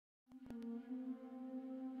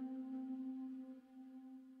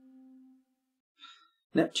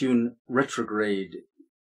Neptune retrograde,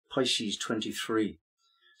 Pisces 23,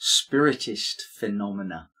 spiritist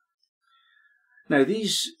phenomena. Now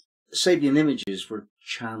these Sabian images were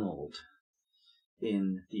channeled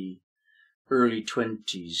in the early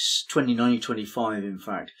 20s, 2925 in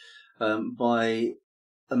fact, by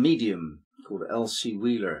a medium called Elsie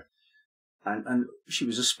Wheeler. And she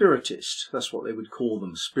was a spiritist. That's what they would call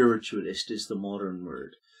them. Spiritualist is the modern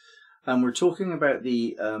word. And we're talking about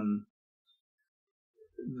the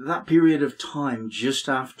that period of time just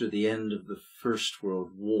after the end of the First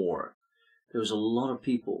World War. There was a lot of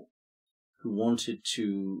people who wanted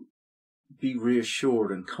to be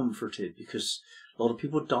reassured and comforted because a lot of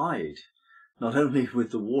people died, not only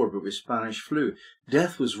with the war but with Spanish flu.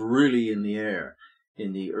 Death was really in the air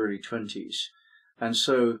in the early 20s. And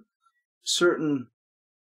so certain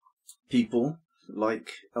people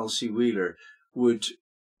like Elsie Wheeler would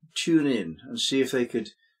tune in and see if they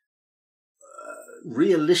could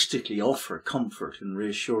realistically offer comfort and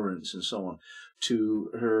reassurance and so on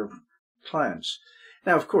to her clients.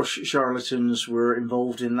 Now, of course, charlatans were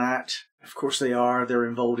involved in that. Of course they are. They're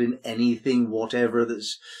involved in anything, whatever,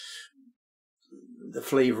 that's the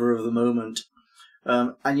flavour of the moment.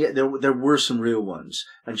 And yet there were some real ones.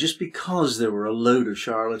 And just because there were a load of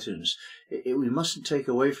charlatans, we mustn't take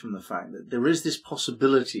away from the fact that there is this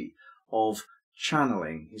possibility of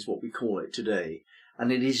channeling, is what we call it today.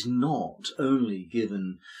 And it is not only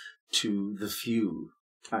given to the few,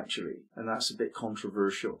 actually. And that's a bit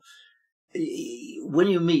controversial. When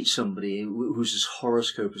you meet somebody whose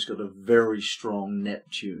horoscope has got a very strong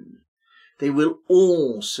Neptune, they will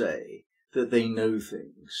all say that they know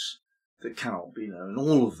things that cannot be known.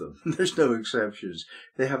 All of them. There's no exceptions.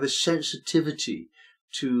 They have a sensitivity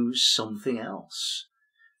to something else,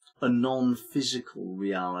 a non-physical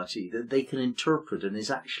reality that they can interpret and is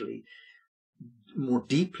actually more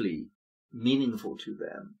deeply meaningful to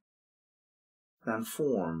them than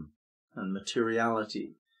form and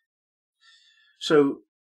materiality. So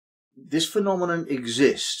this phenomenon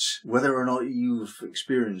exists, whether or not you've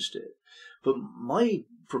experienced it. But my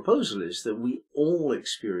proposal is that we all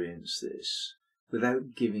experience this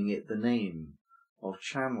without giving it the name of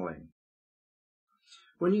channeling.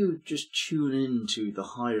 When you just tune into the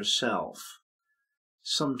higher self,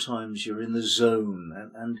 sometimes you're in the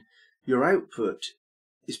zone and your output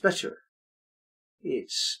is better.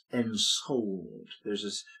 It's ensouled. There's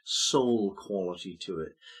a soul quality to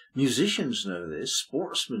it. Musicians know this,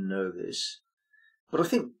 sportsmen know this, but I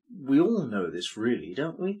think we all know this really,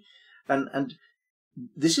 don't we? And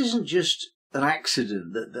this isn't just an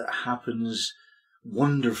accident that happens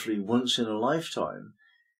wonderfully once in a lifetime.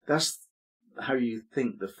 That's how you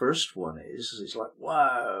think the first one is. It's like,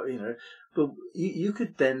 wow, you know. But you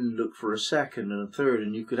could then look for a second and a third,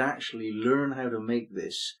 and you could actually learn how to make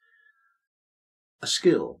this a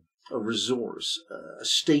skill, a resource, a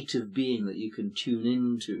state of being that you can tune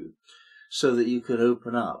into so that you can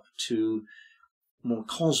open up to more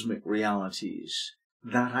cosmic realities,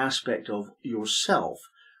 that aspect of yourself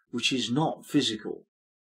which is not physical.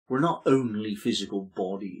 We're not only physical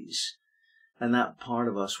bodies, and that part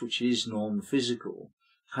of us which is non-physical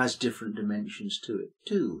has different dimensions to it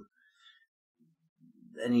too.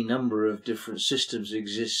 Any number of different systems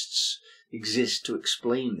exist to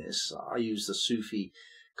explain this. I use the Sufi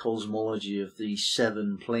cosmology of the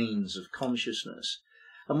 7 planes of consciousness.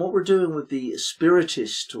 And what we're doing with the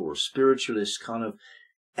spiritist or spiritualist kind of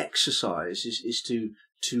exercise is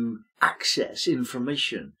to access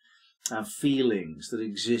information and feelings that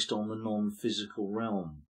exist on the non-physical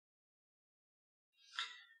realm.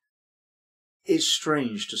 It's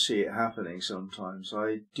strange to see it happening sometimes.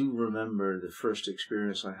 I do remember the first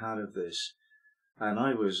experience I had of this, and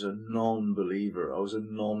I was a non-believer. I was a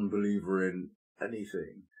non-believer in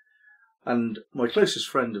anything. And my closest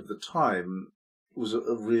friend of the time was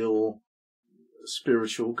a real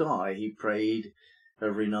spiritual guy. He prayed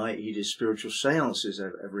every night. He did spiritual seances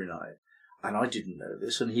every night. And I didn't know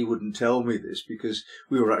this, and he wouldn't tell me this because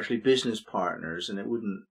we were actually business partners, and it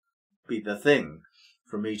wouldn't be the thing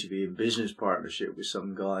for me to be in business partnership with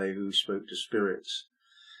some guy who spoke to spirits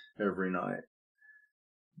every night.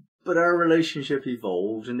 But our relationship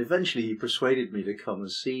evolved, and eventually he persuaded me to come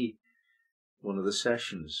and see one of the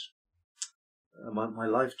sessions. And my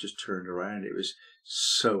life just turned around. It was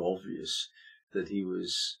so obvious that he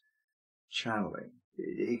was channeling.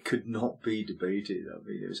 It could not be debated. I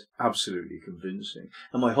mean, it was absolutely convincing.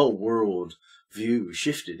 And my whole world view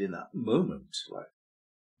shifted in that moment. Like,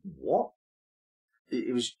 what?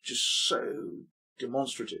 It was just so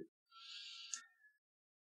demonstrative.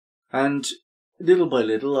 And little by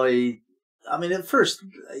little, I mean, at first,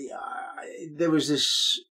 there was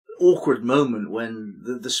this awkward moment when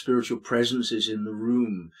the spiritual presences in the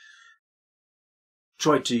room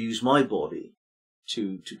tried to use my body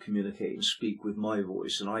to communicate and speak with my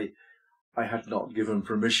voice, and I had not given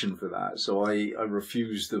permission for that, so I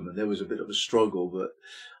refused them, and there was a bit of a struggle, but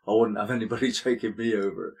I wouldn't have anybody taking me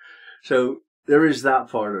over. So there is that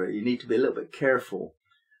part of it. You need to be a little bit careful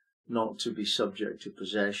not to be subject to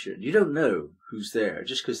possession. You don't know who's there.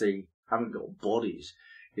 Just because they haven't got bodies,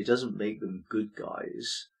 it doesn't make them good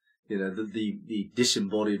guys. You know, the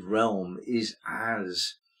disembodied realm is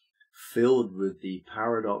as filled with the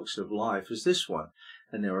paradox of life as this one.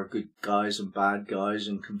 And there are good guys and bad guys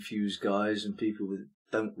and confused guys and people who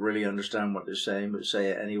don't really understand what they're saying but say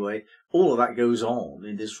it anyway. All of that goes on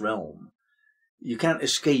in this realm. You can't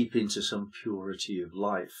escape into some purity of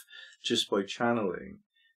life just by channeling.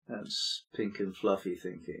 That's pink and fluffy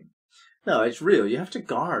thinking. No, it's real. You have to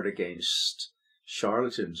guard against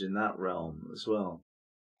charlatans in that realm as well.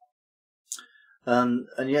 And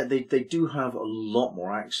yet they do have a lot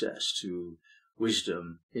more access to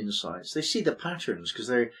wisdom, insights. They see the patterns because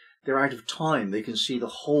they're out of time. They can see the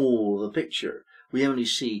whole of the picture. We only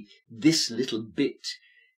see this little bit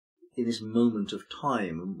in this moment of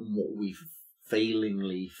time, and what we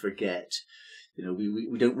failingly forget. You know,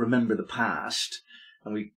 we don't remember the past,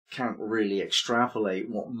 and we can't really extrapolate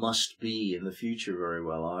what must be in the future very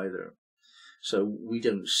well either. So we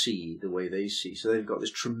don't see the way they see. So they've got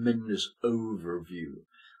this tremendous overview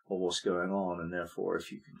of what's going on, and therefore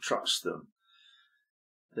if you can trust them,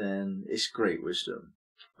 then it's great wisdom.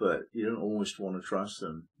 But you don't always want to trust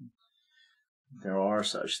them. There are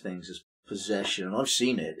such things as possession, and I've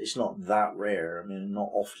seen it. It's not that rare. I mean, not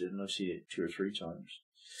often. I've seen it 2 or 3 times.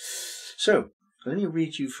 So let me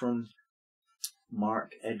read you from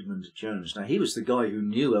Mark Edmund Jones. Now, he was the guy who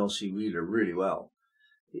knew Elsie Wheeler really well.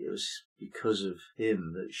 It was because of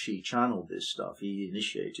him that she channeled this stuff. He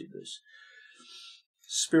initiated this.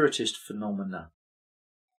 Spiritist phenomena.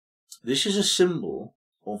 This is a symbol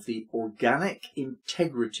of the organic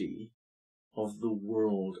integrity of the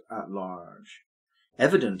world at large,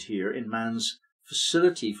 evident here in man's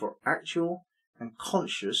facility for actual and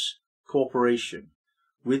conscious cooperation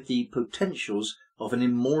with the potentials of an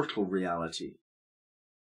immortal reality.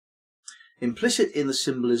 Implicit in the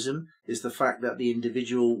symbolism is the fact that the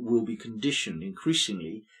individual will be conditioned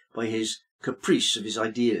increasingly by his caprice of his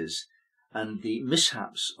ideas and the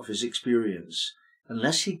mishaps of his experience,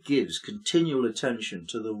 unless he gives continual attention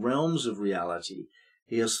to the realms of reality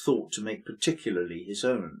he has thought to make particularly his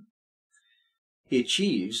own. He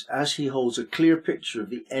achieves as he holds a clear picture of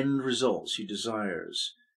the end results he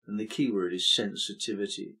desires, and the key word is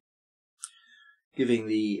sensitivity, giving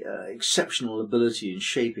the exceptional ability in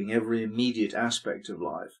shaping every immediate aspect of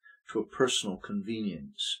life to a personal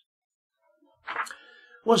convenience.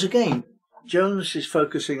 Once again, Jones is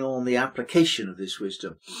focusing on the application of this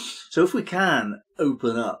wisdom. So if we can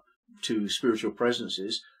open up to spiritual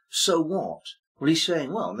presences, so what? Well, he's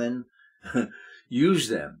saying, well, then use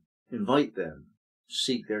them, invite them,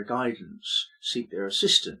 seek their guidance, seek their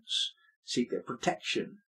assistance, seek their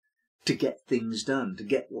protection to get things done, to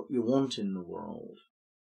get what you want in the world.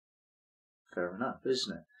 Fair enough,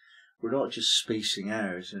 isn't it? We're not just spacing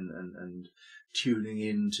out and tuning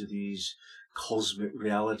into these cosmic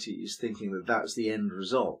realities thinking that that's the end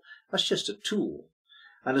result. That's just a tool.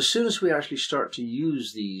 And as soon as we actually start to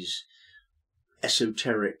use these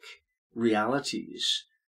esoteric realities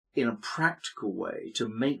in a practical way to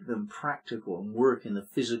make them practical and work in the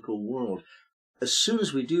physical world, as soon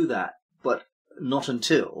as we do that, but not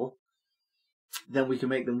until, then we can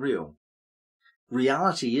make them real.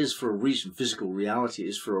 Reality is for a reason. Physical reality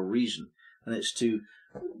is for a reason. And it's to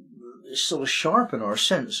sort of sharpen our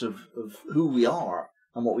sense of who we are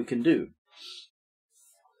and what we can do.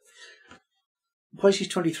 Pisces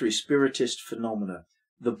 23, Spiritist phenomena.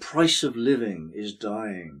 The price of living is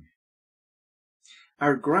dying.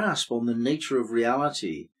 Our grasp on the nature of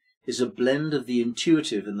reality is a blend of the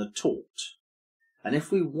intuitive and the taught. And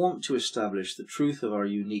if we want to establish the truth of our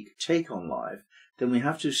unique take on life, then we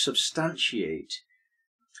have to substantiate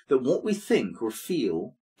that what we think or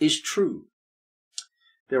feel is true.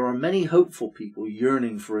 There are many hopeful people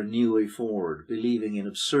yearning for a new way forward, believing in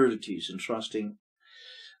absurdities and trusting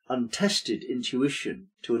untested intuition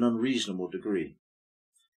to an unreasonable degree.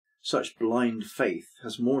 Such blind faith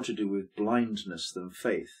has more to do with blindness than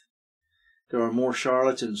faith. There are more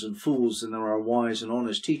charlatans and fools than there are wise and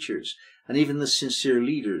honest teachers, and even the sincere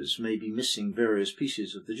leaders may be missing various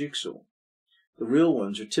pieces of the jigsaw. The real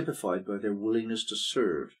ones are typified by their willingness to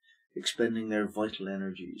serve, expending their vital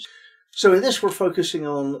energies. So in this we're focusing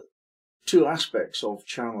on 2 aspects of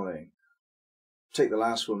channeling. take the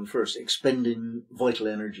last one first, expending vital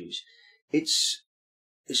energies. It's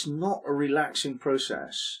not a relaxing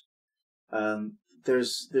process.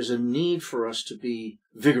 There's a need for us to be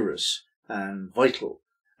vigorous and vital.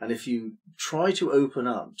 And if you try to open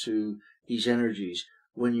up to these energies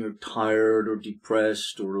when you're tired or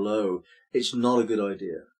depressed or low, it's not a good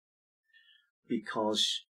idea,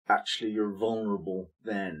 because actually you're vulnerable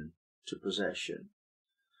then to possession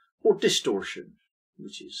or distortion,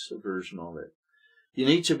 which is a version of it. You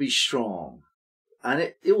need to be strong, and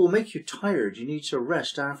it will make you tired. You need to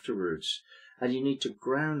rest afterwards, and you need to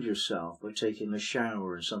ground yourself by taking a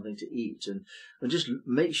shower and something to eat, and just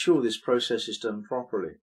make sure this process is done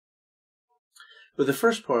properly. But the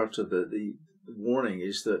first part of the warning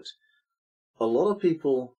is that a lot of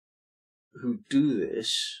people who do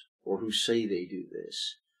this, or who say they do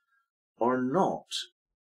this, are not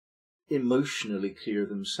emotionally clear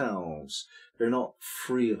themselves. They're not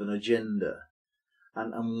free of an agenda.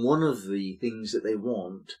 And one of the things that they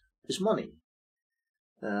want is money.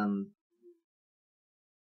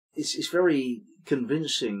 It's very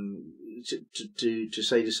convincing to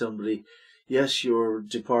say to somebody, yes, your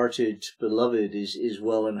departed beloved is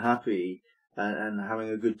well and happy and having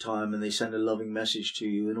a good time, and they send a loving message to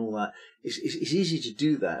you and all that. It's easy to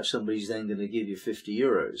do that if somebody's then going to give you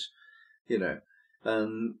 €50, you know.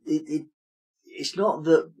 It's not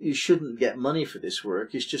that you shouldn't get money for this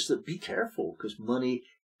work. It's just that be careful, because money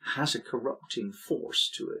has a corrupting force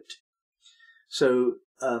to it. So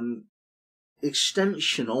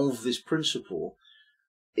extension of this principle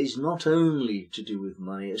is not only to do with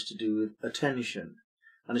money, it's to do with attention.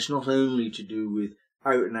 And it's not only to do with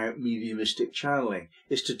out-and-out mediumistic channeling.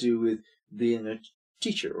 It's to do with being a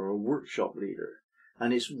teacher or a workshop leader.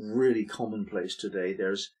 And it's really commonplace today.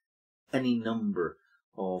 There's any number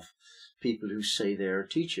of people who say they're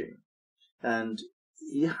teaching. And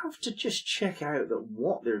you have to just check out that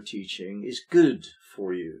what they're teaching is good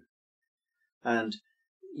for you. And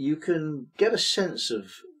you can get a sense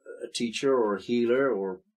of a teacher or a healer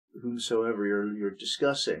or whomsoever you're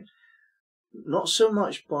discussing, not so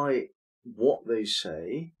much by what they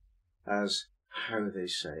say as how they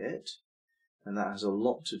say it. And that has a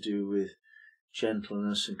lot to do with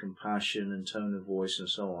gentleness and compassion and tone of voice and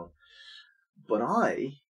so on. But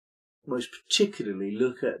I most particularly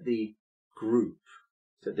look at the group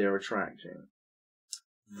that they're attracting.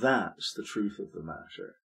 That's the truth of the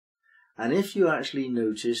matter. And if you actually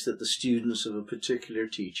notice that the students of a particular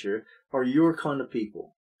teacher are your kind of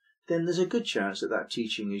people, then there's a good chance that that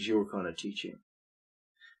teaching is your kind of teaching.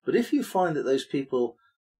 But if you find that those people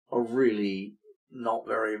are really not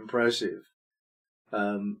very impressive,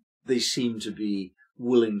 they seem to be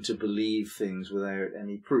willing to believe things without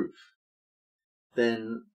any proof,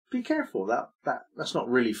 then be careful. That's not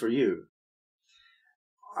really for you.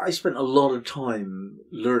 I spent a lot of time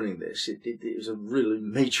learning this. It was a really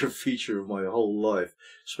major feature of my whole life,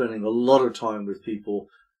 spending a lot of time with people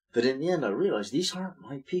that in the end I realized these aren't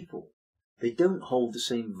my people. They don't hold the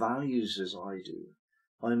same values as I do.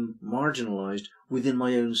 I'm marginalized within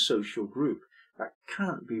my own social group. That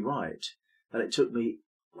can't be right. And it took me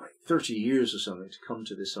like 30 years or something to come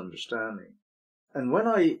to this understanding. And when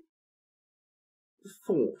I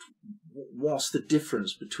thought, what's the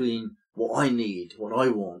difference between what I need, what I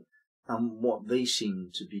want, and what they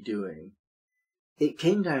seem to be doing, it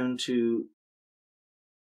came down to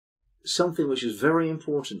something which is very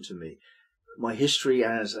important to me. My history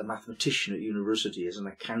as a mathematician at university, as an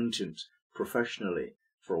accountant professionally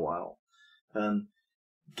for a while,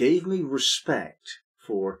 gave me respect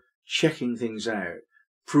for checking things out,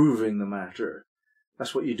 proving the matter.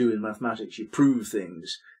 That's what you do in mathematics. You prove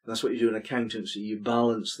things. And that's what you do in accountancy. You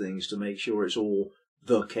balance things to make sure it's all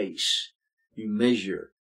the case. You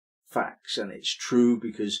measure facts, and it's true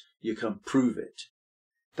because you can prove it.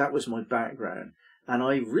 That was my background. And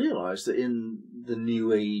I realized that in the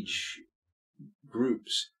New Age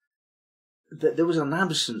groups, that there was an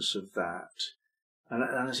absence of that.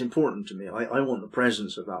 And it's important to me. I want the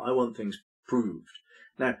presence of that. I want things proved.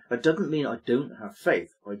 Now, that doesn't mean I don't have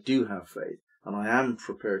faith. I do have faith. And I am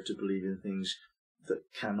prepared to believe in things that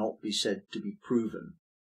cannot be said to be proven.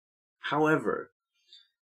 However,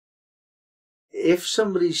 if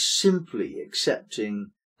somebody's simply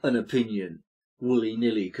accepting an opinion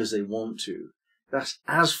willy-nilly because they want to, that's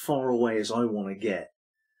as far away as I want to get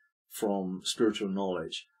from spiritual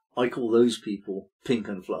knowledge. I call those people pink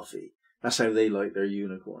and fluffy. That's how they like their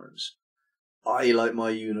unicorns. I like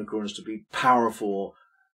my unicorns to be powerful,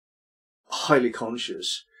 highly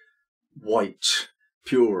conscious, white,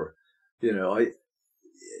 pure. You know,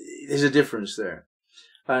 there's a difference there.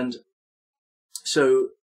 And so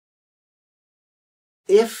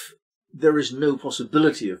if there is no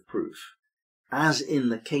possibility of proof, as in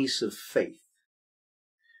the case of faith.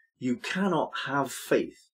 You cannot have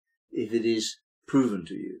faith if it is proven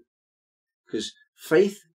to you, because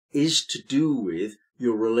faith is to do with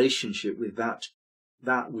your relationship with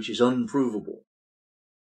that which is unprovable.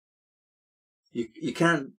 You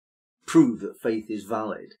can't prove that faith is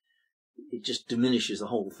valid. It just diminishes the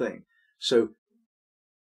whole thing. So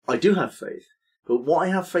I do have faith, but what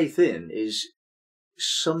I have faith in is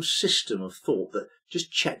some system of thought that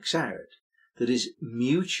just checks out, that is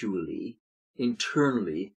mutually,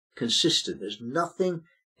 internally consistent. There's nothing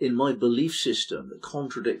in my belief system that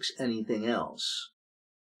contradicts anything else.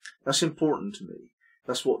 That's important to me.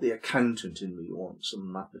 That's what the accountant in me wants, a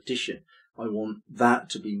mathematician. I want that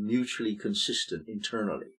to be mutually consistent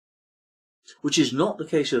internally, which is not the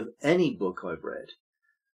case of any book I've read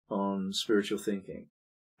on spiritual thinking,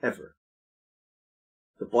 ever.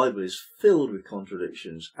 The Bible is filled with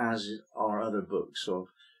contradictions, as are other books of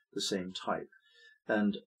the same type.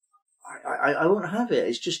 And I won't have it.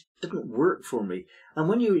 It just doesn't work for me. And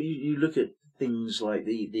when you look at things like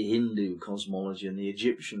the Hindu cosmology and the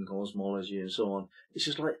Egyptian cosmology and so on, it's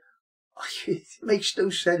just like, it makes no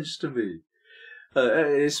sense to me.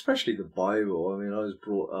 Especially the Bible. I mean, I was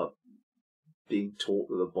brought up being taught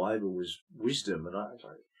that the Bible was wisdom, and I was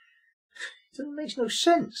like, it makes no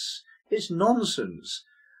sense. It's nonsense.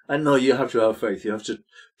 And no, you have to have faith. You have to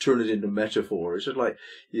turn it into metaphor. It's just like,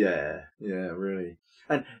 yeah, really.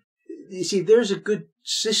 And you see, there's a good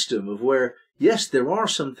system of where, yes, there are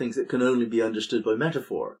some things that can only be understood by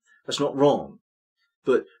metaphor. That's not wrong.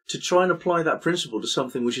 But to try and apply that principle to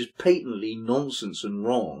something which is patently nonsense and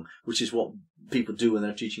wrong, which is what people do when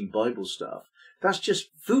they're teaching Bible stuff, that's just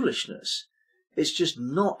foolishness. It's just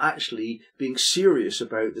not actually being serious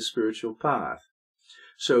about the spiritual path.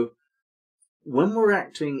 So when we're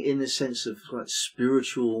acting in the sense of like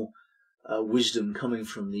spiritual wisdom coming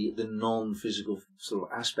from the non-physical sort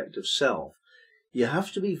of aspect of self, you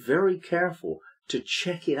have to be very careful to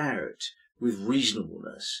check it out with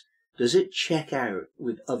reasonableness. Does it check out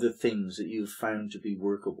with other things that you've found to be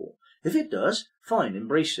workable? If it does, fine,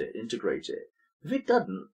 embrace it, integrate it. If it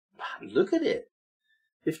doesn't, look at it.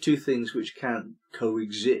 If two things which can't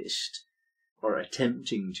coexist are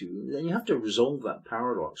attempting to, then you have to resolve that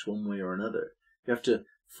paradox one way or another. You have to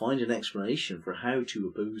find an explanation for how two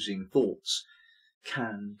opposing thoughts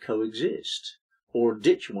can coexist, or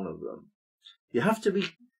ditch one of them. You have to be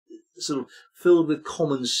sort of filled with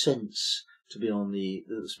common sense to be on the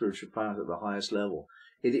spiritual path at the highest level.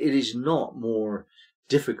 It is not more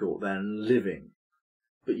difficult than living,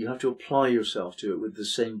 but you have to apply yourself to it with the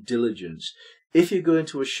same diligence. If you go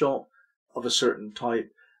into a shop of a certain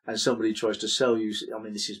type and somebody tries to sell you, I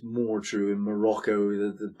mean, this is more true in Morocco,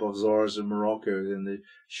 the bazaars of Morocco than the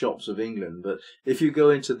shops of England, but if you go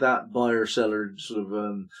into that buyer-seller sort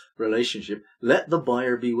of relationship, let the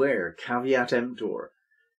buyer beware, caveat emptor.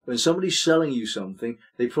 When somebody's selling you something,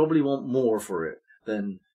 they probably want more for it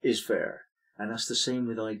than is fair. And that's the same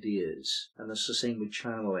with ideas, and that's the same with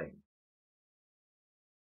channeling.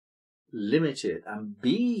 Limit it and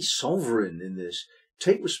be sovereign in this.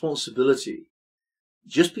 Take responsibility.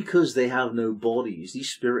 Just because they have no bodies, these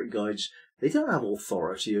spirit guides, they don't have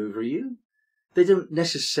authority over you. They don't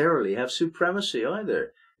necessarily have supremacy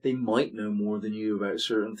either. They might know more than you about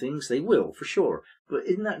certain things. They will, for sure. But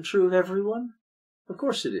isn't that true of everyone? Of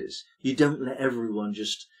course it is. You don't let everyone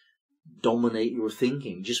just dominate your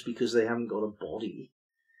thinking just because they haven't got a body.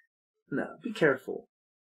 No, be careful.